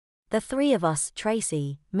The three of us,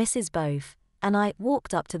 Tracy, Mrs. Both, and I,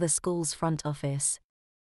 walked up to the school's front office.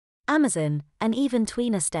 Amazon, and even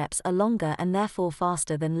tweener steps are longer and therefore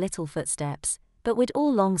faster than little footsteps, but we'd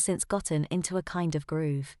all long since gotten into a kind of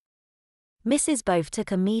groove. Mrs. Both took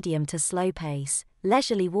a medium to slow pace,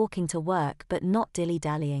 leisurely walking to work but not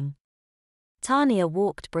dilly-dallying. Tanya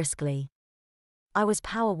walked briskly. I was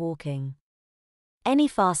power walking. Any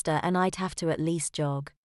faster and I'd have to at least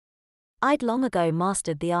jog. I'd long ago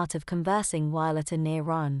mastered the art of conversing while at a near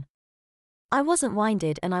run. I wasn't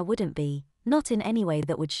winded and I wouldn't be, not in any way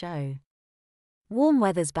that would show. Warm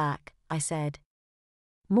weather's back, I said.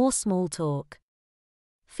 More small talk.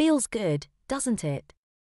 Feels good, doesn't it?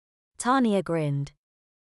 Tanya grinned.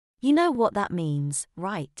 You know what that means,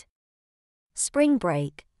 right? Spring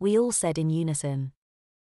break, we all said in unison.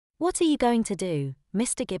 What are you going to do,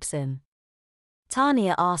 Mr. Gibson?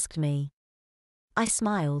 Tanya asked me. I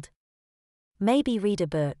smiled. Maybe read a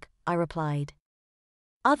book, I replied.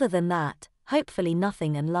 Other than that, hopefully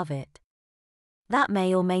nothing and love it. That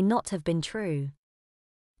may or may not have been true.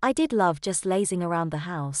 I did love just lazing around the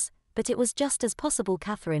house, but it was just as possible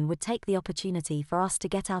Catherine would take the opportunity for us to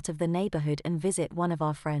get out of the neighborhood and visit one of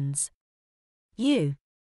our friends.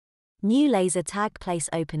 New laser tag place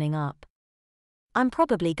opening up. I'm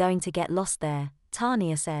probably going to get lost there,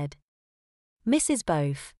 Tanya said. Mrs.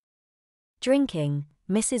 Both. Drinking,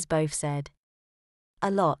 Mrs. Both said. A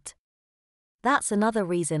lot. That's another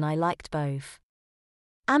reason I liked both.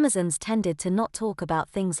 Amazons tended to not talk about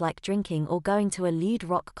things like drinking or going to a lewd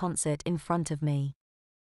rock concert in front of me.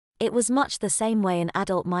 It was much the same way an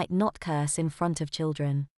adult might not curse in front of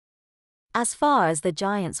children. As far as the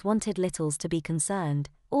giants wanted littles to be concerned,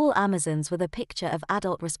 all Amazons were the picture of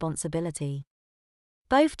adult responsibility.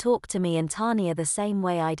 Both talked to me and Tanya the same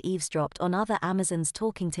way I'd eavesdropped on other Amazons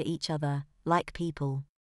talking to each other, like people.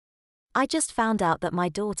 I just found out that my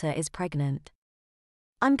daughter is pregnant.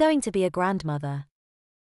 I'm going to be a grandmother.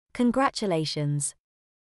 Congratulations.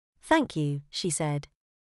 Thank you, she said.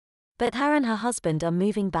 But her and her husband are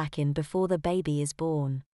moving back in before the baby is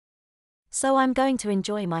born. So I'm going to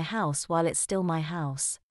enjoy my house while it's still my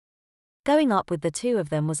house. Going up with the two of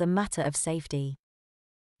them was a matter of safety.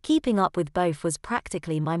 Keeping up with both was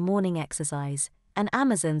practically my morning exercise, and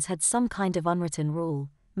Amazons had some kind of unwritten rule,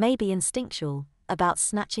 maybe instinctual, about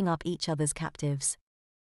snatching up each other's captives.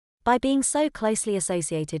 By being so closely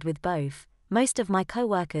associated with both, most of my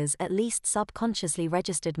co-workers at least subconsciously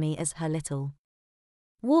registered me as her little.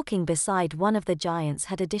 Walking beside one of the giants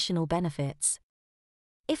had additional benefits.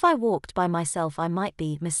 If I walked by myself, I might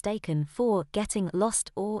be mistaken for getting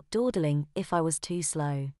lost or dawdling if I was too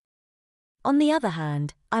slow. On the other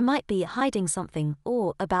hand, I might be hiding something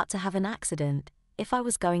or about to have an accident if I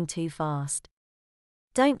was going too fast.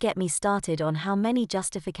 Don't get me started on how many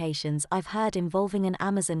justifications I've heard involving an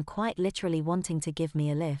Amazon quite literally wanting to give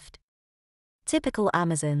me a lift. Typical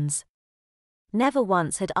Amazons. Never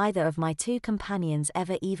once had either of my two companions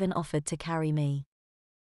ever even offered to carry me.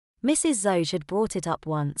 Mrs. Zoge had brought it up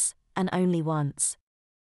once, and only once.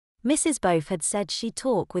 Mrs. Both had said she'd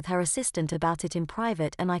talk with her assistant about it in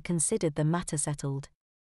private, and I considered the matter settled.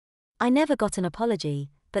 I never got an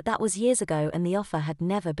apology, but that was years ago and the offer had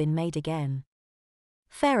never been made again.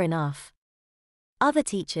 Fair enough. Other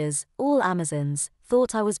teachers, all Amazons,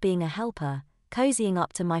 thought I was being a helper, cozying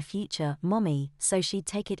up to my future mommy so she'd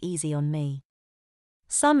take it easy on me.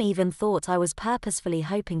 Some even thought I was purposefully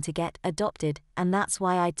hoping to get adopted, and that's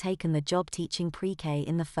why I'd taken the job teaching pre-K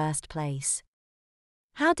in the first place.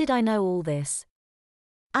 How did I know all this?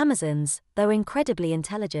 Amazons, though incredibly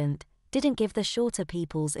intelligent, didn't give the shorter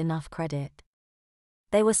peoples enough credit.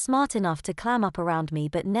 They were smart enough to clam up around me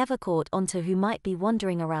but never caught on to who might be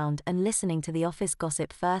wandering around and listening to the office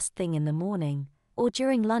gossip first thing in the morning, or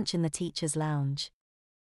during lunch in the teacher's lounge.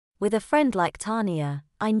 With a friend like Tanya,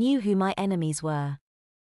 I knew who my enemies were.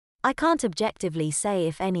 I can't objectively say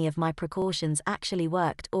if any of my precautions actually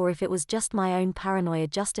worked or if it was just my own paranoia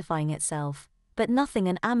justifying itself, but nothing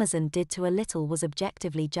an Amazon did to a little was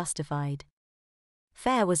objectively justified.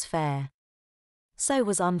 Fair was fair. So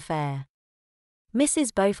was unfair.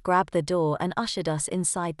 Mrs. Both grabbed the door and ushered us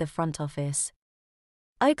inside the front office.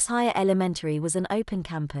 Oaks Higher Elementary was an open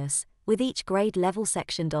campus, with each grade level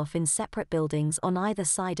sectioned off in separate buildings on either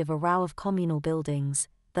side of a row of communal buildings,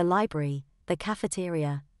 the library, the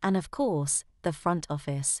cafeteria, and of course, the front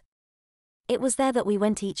office. It was there that we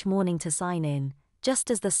went each morning to sign in,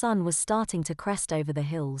 just as the sun was starting to crest over the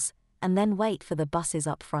hills, and then wait for the buses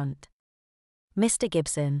up front. Mr.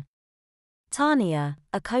 Gibson. Tanya,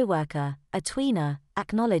 a co-worker, a tweener,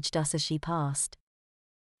 acknowledged us as she passed.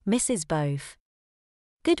 Mrs. Both.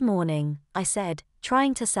 Good morning, I said,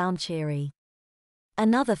 trying to sound cheery.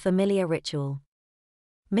 Another familiar ritual.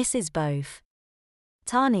 Mrs. Both.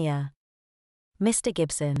 Tanya. Mr.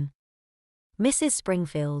 Gibson. Mrs.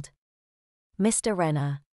 Springfield. Mr.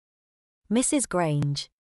 Renner. Mrs. Grange.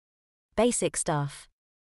 Basic stuff.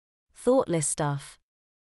 Thoughtless stuff.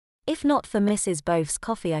 If not for Mrs. Both's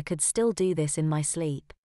coffee, I could still do this in my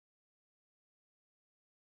sleep.